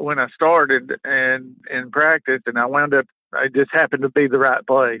I started and in practice, and I wound up, it just happened to be the right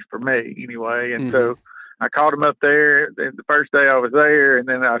place for me anyway. And so I caught him up there the first day I was there, and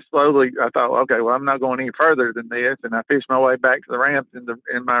then I thought, okay, well, I'm not going any further than this, and I fished my way back to the ramps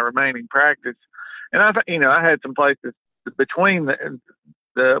in my remaining practice. And I had some places between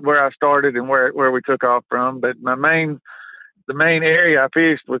the where I started and where we took off from, but the main area I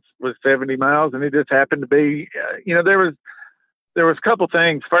fished was 70 miles, and it just happened to be, there was a couple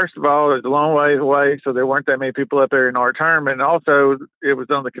things. First of all, it was a long way away, so there weren't that many people up there in our tournament. And also, it was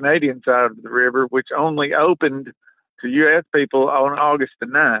on the Canadian side of the river, which only opened to U.S. people on August the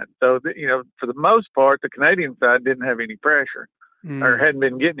 9th. So, for the most part, the Canadian side didn't have any pressure or hadn't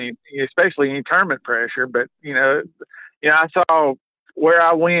been getting any, especially any tournament pressure. But, I saw where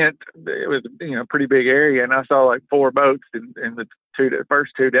I went, it was, a pretty big area, and I saw like 4 boats in the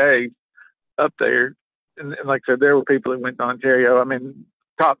first 2 days up there. And like I said, there were people that went to Ontario. I mean,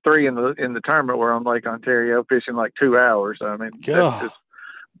 top 3 in the tournament were on Lake Ontario fishing like 2 hours. I mean, that's just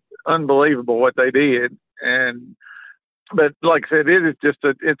unbelievable what they did. And but like I said,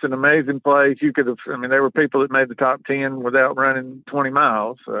 it's an amazing place. You could have, I mean, there were people that made the top 10 without running 20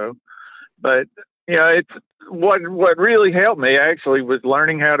 miles. So, but it's what really helped me actually was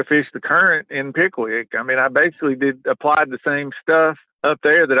learning how to fish the current in Pickwick. I mean, I basically applied the same stuff up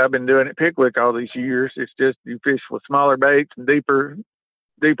there that I've been doing at Pickwick all these years. It's just you fish with smaller baits and deeper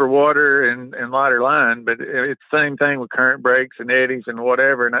water and lighter line, but it's the same thing with current breaks and eddies and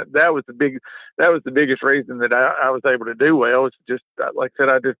whatever. And that was the biggest reason that I was able to do well. It's just, like I said,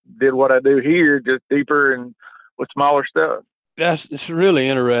 I just did what I do here, just deeper and with smaller stuff. It's really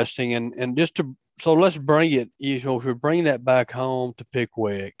interesting. And so let's bring it, if we bring that back home to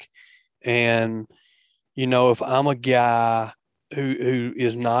Pickwick, and, if I'm a guy who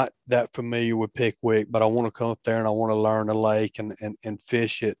is not that familiar with Pickwick, but I want to come up there and I want to learn the lake and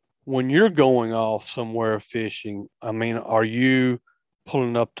fish it. When you're going off somewhere fishing, I mean, are you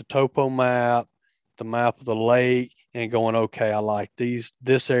pulling up the topo map, the map of the lake, and going, okay, I like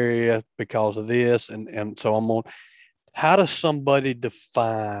this area because of this, and so I'm on. How does somebody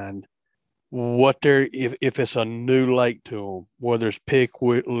define what if it's a new lake to them, whether it's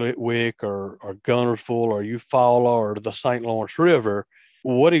Pickwick or Guntersville or Eufaula or the St. Lawrence River?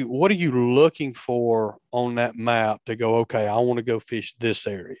 What are you looking for on that map to go, okay, I want to go fish this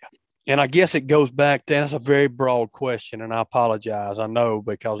area? And I guess it goes back to, that's a very broad question, and I apologize, I know,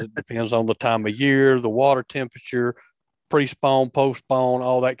 because it depends on the time of year, the water temperature, pre-spawn, post-spawn,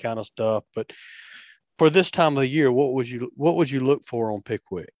 all that kind of stuff. But for this time of the year, what would you look for on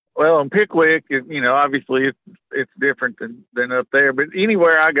Pickwick? Well, on Pickwick, obviously it's different than up there. But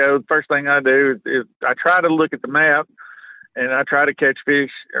anywhere I go, the first thing I do is I try to look at the map, and I try to catch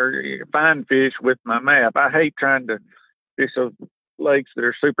fish or find fish with my map. I hate trying to fish those lakes that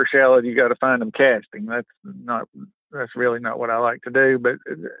are super shallow. You got to find them casting. That's really not what I like to do. But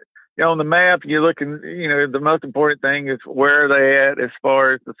on the map, you're looking. The most important thing is where are they at as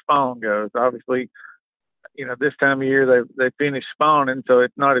far as the spawn goes. Obviously, this time of year they finish spawning, so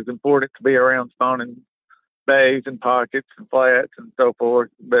it's not as important to be around spawning bays and pockets and flats and so forth.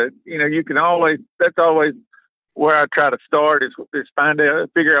 But you can always, that's always where I try to start is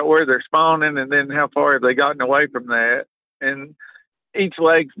figure out where they're spawning, and then how far have they gotten away from that. And each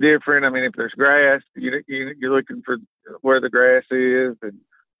lake's different. I mean, if there's grass, you're looking for where the grass is, and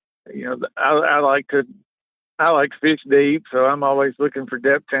I like to fish deep, so I'm always looking for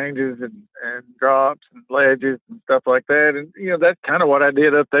depth changes and drops and ledges and stuff like that. And that's kind of what I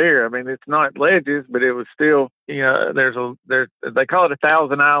did up there. I mean, it's not ledges, but it was still, they call it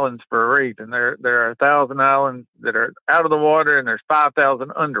 1,000 islands for a reason. There are 1,000 islands that are out of the water, and there's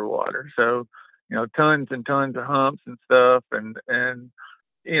 5,000 underwater. So tons and tons of humps and stuff. And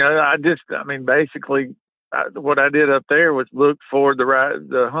basically, what I did up there was look for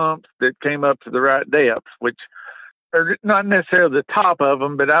the humps that came up to the right depth, which are not necessarily the top of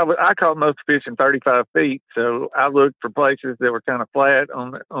them, but I caught most fish in 35 feet. So I looked for places that were kind of flat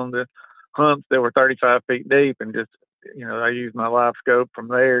on the humps that were 35 feet deep, and just I used my live scope from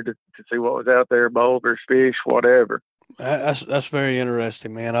there to see what was out there, boulders, fish, whatever. That's very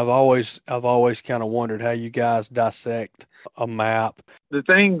interesting, man. I've always kind of wondered how you guys dissect a map. The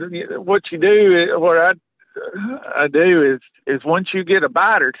thing, what you do, what I do is once you get a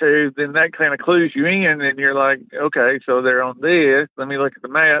bite or two, then that kind of clues you in, and you're like, okay, so they're on this. Let me look at the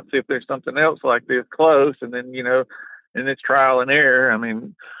map, see if there's something else like this close, and then and it's trial and error. I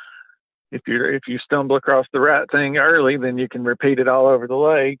mean, if you stumble across the right thing early, then you can repeat it all over the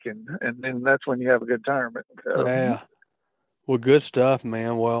lake, and then that's when you have a good tournament. So. Yeah. Well, good stuff,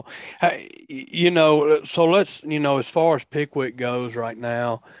 man. Well, so let's, as far as Pickwick goes right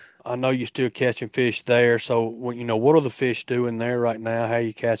now, I know you're still catching fish there. So, what are the fish doing there right now? How are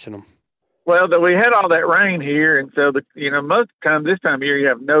you catching them? Well, we had all that rain here, and so most of the time this time of year you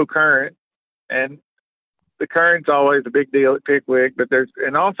have no current, and the current's always a big deal at Pickwick. But there's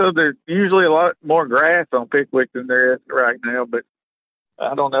usually a lot more grass on Pickwick than there is right now. But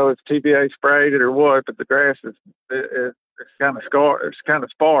I don't know if TVA sprayed it or what, but the grass is kind of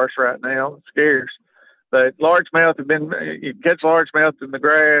sparse right now, scarce. But largemouth you catch largemouth in the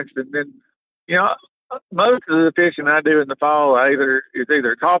grass, and then most of the fishing I do in the fall is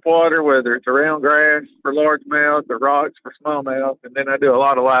either top water, whether it's around grass for largemouth or rocks for smallmouth, and then I do a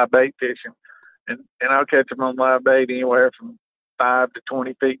lot of live bait fishing, and I'll catch them on live bait anywhere from 5 to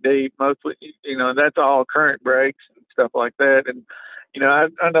 20 feet deep, mostly. That's all current breaks and stuff like that. And I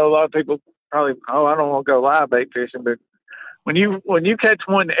know a lot of people probably, I don't want to go live bait fishing, but when you catch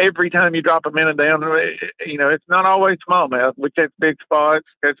one every time you drop a minnow down, it's not always smallmouth. We catch big spots,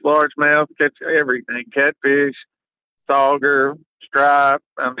 catch largemouth, catch everything, catfish, sauger, stripe.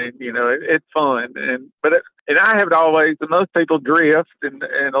 I mean, it's fun. And I have always, most people drift, and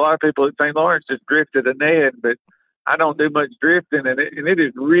a lot of people at St. Lawrence just drifted a net, but I don't do much drifting, and it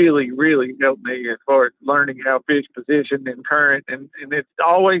has really, really helped me as far as learning how fish position and current, and it's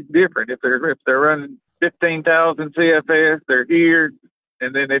always different. If they're running 15,000 CFS, they're here.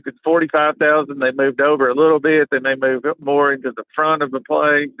 And then if it's 45,000, they moved over a little bit. Then they move up more into the front of the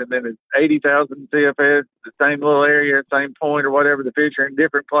place. And then it's 80,000 CFS, the same little area, same point or whatever. The fish are in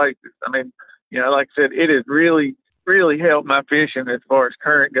different places. I mean, like I said, it has really, really helped my fishing as far as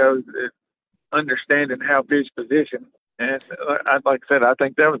current goes, understanding how fish position. And like I said, I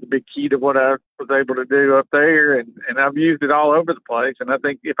think that was a big key to what I was able to do up there. And I've used it all over the place. And I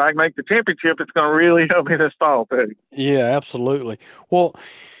think if I make the championship, it's going to really help me this fall, too. Yeah, absolutely. Well,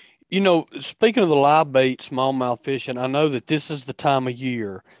 speaking of the live bait smallmouth fishing, I know that this is the time of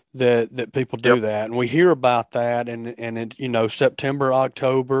year that people do that. And we hear about that. And September,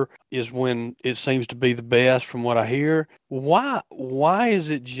 October is when it seems to be the best from what I hear. Why is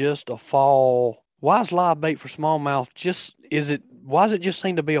it just a fall? Why is live bait for smallmouth why does it just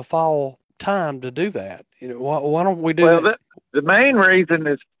seem to be a fall time to do that? Why don't we do that? Well, the main reason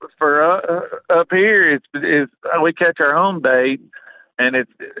is for up here is we catch our own bait, and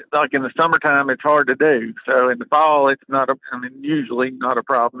it's like in the summertime, it's hard to do. So in the fall, it's usually not a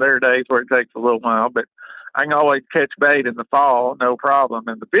problem. There are days where it takes a little while, but I can always catch bait in the fall, no problem.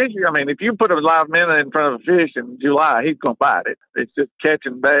 And the fish, if you put a live minnow in front of a fish in July, he's going to bite it. It's just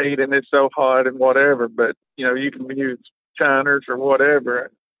catching bait, and it's so hot and whatever. But, you can use shiners or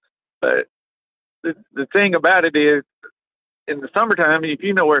whatever. But the thing about it is, in the summertime, if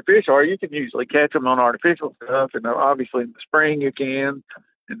you know where fish are, you can usually catch them on artificial stuff. And obviously in the spring you can.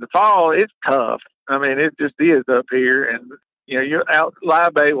 In the fall, it's tough. I mean, it just is up here. And you're out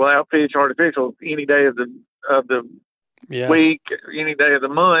live bait will outfish artificial any day of the week, any day of the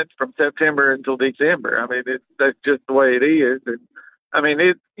month from September until December. I mean, that's just the way it is. And I mean,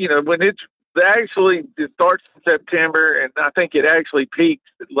 when it starts in September, and I think it actually peaks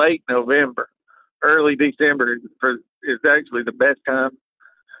late November, early December is actually the best time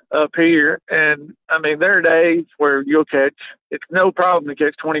up here. And I mean, there are days where it's no problem to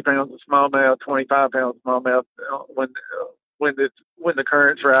catch 20 pounds of smallmouth, 25 pounds of smallmouth when the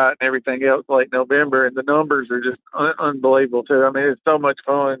current's right and everything else late November, and the numbers are just unbelievable too. I mean, it's so much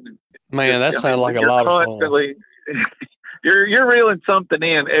fun. Man, that sounds like a lot of fun. You're reeling something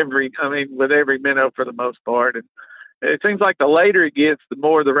in with every minnow for the most part. And it seems like the later it gets, the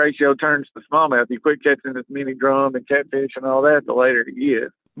more the ratio turns to smallmouth. You quit catching this mini drum and catfish and all that, the later it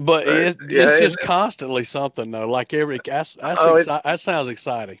gets. But it's just constantly something though. Like that sounds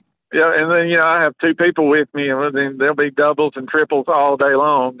exciting. Yeah, and then I have two people with me, and then there'll be doubles and triples all day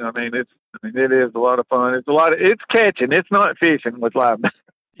long. I mean, it is a lot of fun. It's catching. It's not fishing with live bait.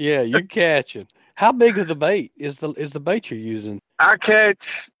 Yeah, you're catching. How big is the bait? Is the bait you're using? I catch.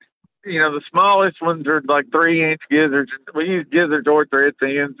 The smallest ones are like 3-inch gizzards. We use gizzards or thread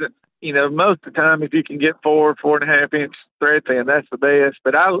fins. And, most of the time, if you can get 4.5-inch thread fin, that's the best.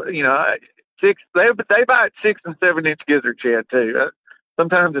 But they bite 6 and 7-inch gizzard shad too.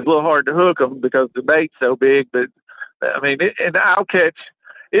 Sometimes it's a little hard to hook them because the bait's so big. But I mean, and I'll catch.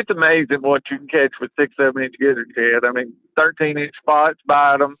 It's amazing what you can catch with 6, 7-inch gizzard shad. I mean, 13-inch spots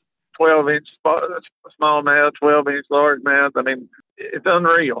bite them, 12-inch smallmouth, 12-inch largemouth. I mean, it's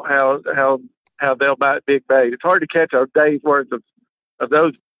unreal how they'll bite big bait. It's hard to catch a day's worth of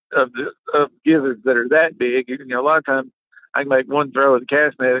those gizzards that are that big. A lot of times I can make one throw of the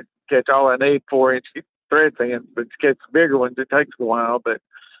cast net, catch all I need, 4-inch thread fins, but to catch the bigger ones, it takes a while. But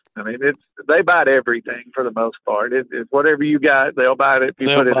I mean, they bite everything for the most part. It's whatever you got, they'll bite it if you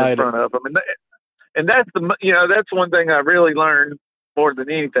put it in front of them. And that's that's one thing I really learned more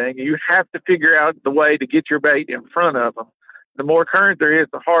than anything. You have to figure out the way to get your bait in front of them. The more current there is,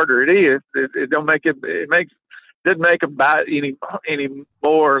 the harder it is. It doesn't make them bite any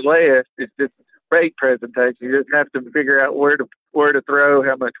more or less. It's just bait presentation. You just have to figure out where to throw,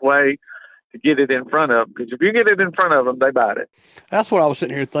 how much weight to get it in front of them. Because if you get it in front of them, they bite it. That's what I was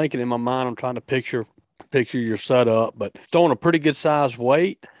sitting here thinking in my mind. I'm trying to picture your setup, but throwing a pretty good size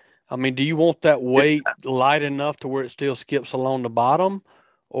weight. I mean, do you want that weight light enough to where it still skips along the bottom,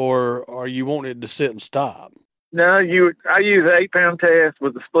 or are you wanting it to sit and stop? No, I use 8-pound test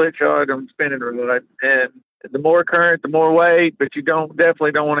with a split shot on spinning rod, and the more current, the more weight, but you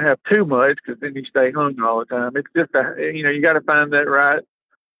definitely don't want to have too much because then you stay hung all the time. It's just you got to find that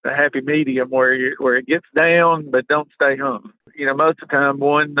the happy medium where it gets down but don't stay hung. Most of the time,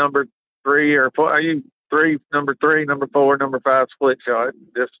 one number 3 or 4. I use 3, number 4, number 5 split shot.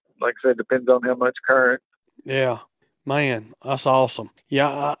 Just like I said, depends on how much current. Yeah. Man, that's awesome.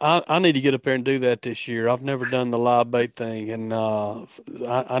 Yeah, I need to get up there and do that this year. I've never done the live bait thing, and I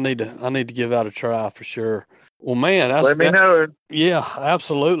need to give that a try for sure. Well, man, Let me know yeah,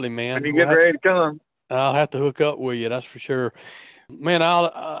 absolutely, man. when you get ready to come. I'll have to hook up with you. That's for sure. Man,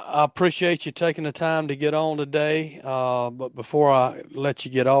 I appreciate you taking the time to get on today. But before I let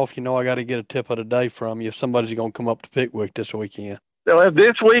you get off, I got to get a tip of the day from you if somebody's going to come up to Pickwick this weekend. So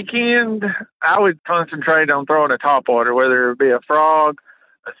this weekend, I would concentrate on throwing a topwater, whether it be a frog,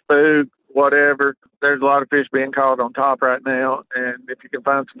 a spook, whatever. There's a lot of fish being caught on top right now, and if you can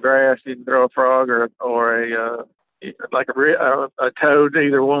find some grass, you can throw a frog or a toad,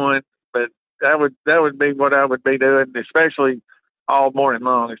 either one. But that would be what I would be doing, especially all morning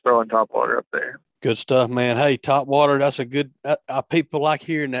long, is throwing topwater up there. Good stuff, man. Hey, topwater, that's a good. People like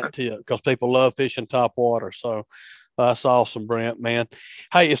hearing that tip because people love fishing topwater. So. That's awesome, Brent, man.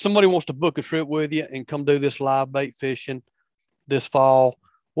 Hey, if somebody wants to book a trip with you and come do this live bait fishing this fall,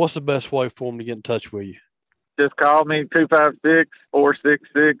 what's the best way for them to get in touch with you? Just call me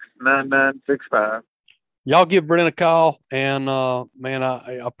 256-466-9965. Y'all give Brent a call, and, man,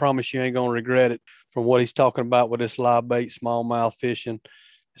 I promise you ain't going to regret it from what he's talking about with this live bait, smallmouth fishing.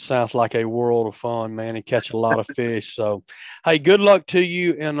 It sounds like a world of fun, man, and catch a lot of fish. So, hey, good luck to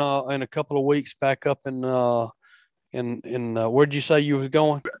you in a couple of weeks back up in where'd you say you was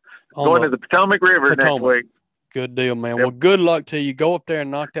going? Going to the Potomac River next week. Good deal, man. Yep. Well, good luck to you. Go up there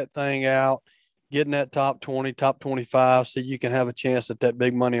and knock that thing out, get in that top 20, top 25, so you can have a chance at that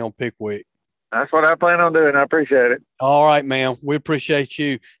big money on Pickwick. That's what I plan on doing. I appreciate it. All right, man. We appreciate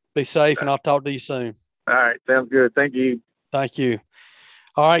you. Be safe, and I'll talk to you soon. All right. Sounds good. Thank you. Thank you.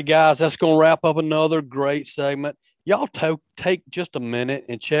 All right, guys, that's going to wrap up another great segment. Y'all take just a minute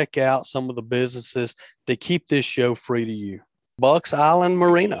and check out some of the businesses that keep this show free to you. Bucks Island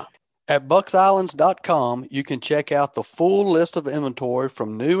Marina. At bucksislands.com, you can check out the full list of inventory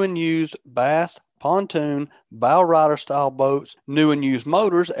from new and used bass, pontoon, bow rider style boats, new and used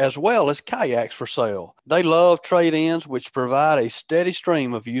motors, as well as kayaks for sale. They love trade-ins, which provide a steady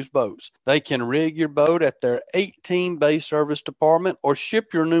stream of used boats. They can rig your boat at their 18-bay service department or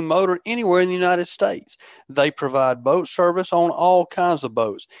ship your new motor anywhere in the United States. They provide boat service on all kinds of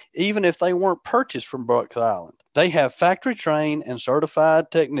boats, even if they weren't purchased from Bucks Island. They have factory-trained and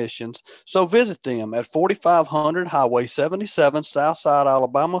certified technicians, so visit them at 4500 Highway 77, Southside,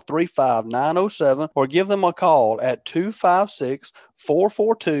 Alabama 35907, or give them a call at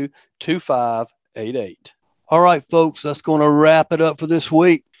 256-442-2588. All right, folks, that's going to wrap it up for this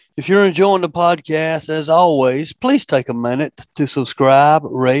week. If you're enjoying the podcast, as always, please take a minute to subscribe,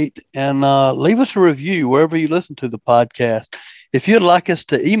 rate, and leave us a review wherever you listen to the podcast. If you'd like us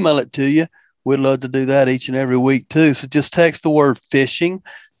to email it to you, we'd love to do that each and every week, too. So just text the word fishing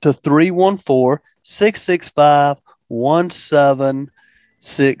to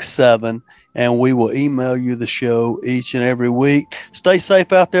 314-665-1767, and we will email you the show each and every week. Stay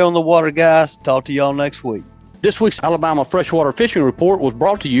safe out there on the water, guys. Talk to y'all next week. This week's Alabama Freshwater Fishing Report was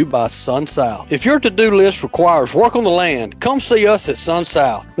brought to you by Sun South. If your to-do list requires work on the land, come see us at Sun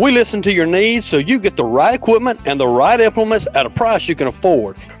South. We listen to your needs so you get the right equipment and the right implements at a price you can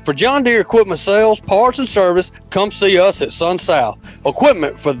afford. For John Deere equipment sales, parts, and service, come see us at Sun South.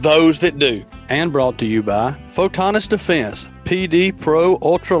 Equipment for those that do. And brought to you by Photonis Defense, PD Pro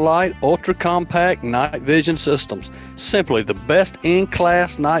Ultralight Ultra Compact Night Vision Systems. Simply the best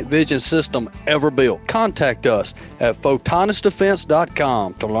in-class night vision system ever built. Contact us at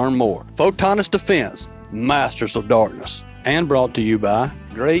photonisdefense.com to learn more. Photonis Defense, Masters of Darkness. And brought to you by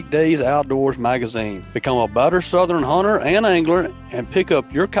Great Days Outdoors Magazine. Become a better Southern hunter and angler and pick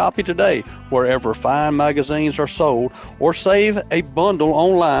up your copy today wherever fine magazines are sold, or save a bundle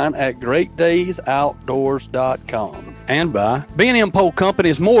online at greatdaysoutdoors.com. And by B&M Pole Company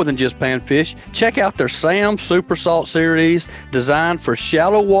is more than just panfish. Check out their Sam Super Salt series designed for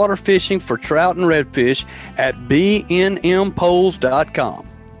shallow water fishing for trout and redfish at bnmpoles.com.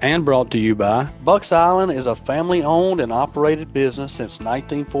 And brought to you by Bucks Island is a family-owned and operated business since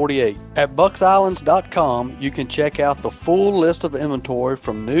 1948. At bucksislands.com, you can check out the full list of inventory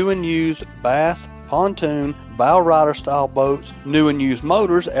from new and used bass, pontoon, bow rider style boats, new and used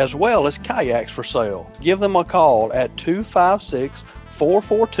motors, as well as kayaks for sale. Give them a call at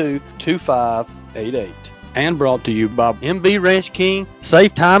 256-442-2588. And brought to you by MB Ranch King.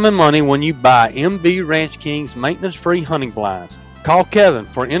 Save time and money when you buy MB Ranch King's maintenance-free hunting blinds. Call Kevin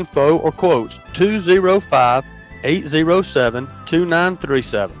for info or quotes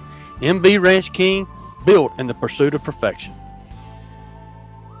 205-807-2937. MB Ranch King, built in the pursuit of perfection.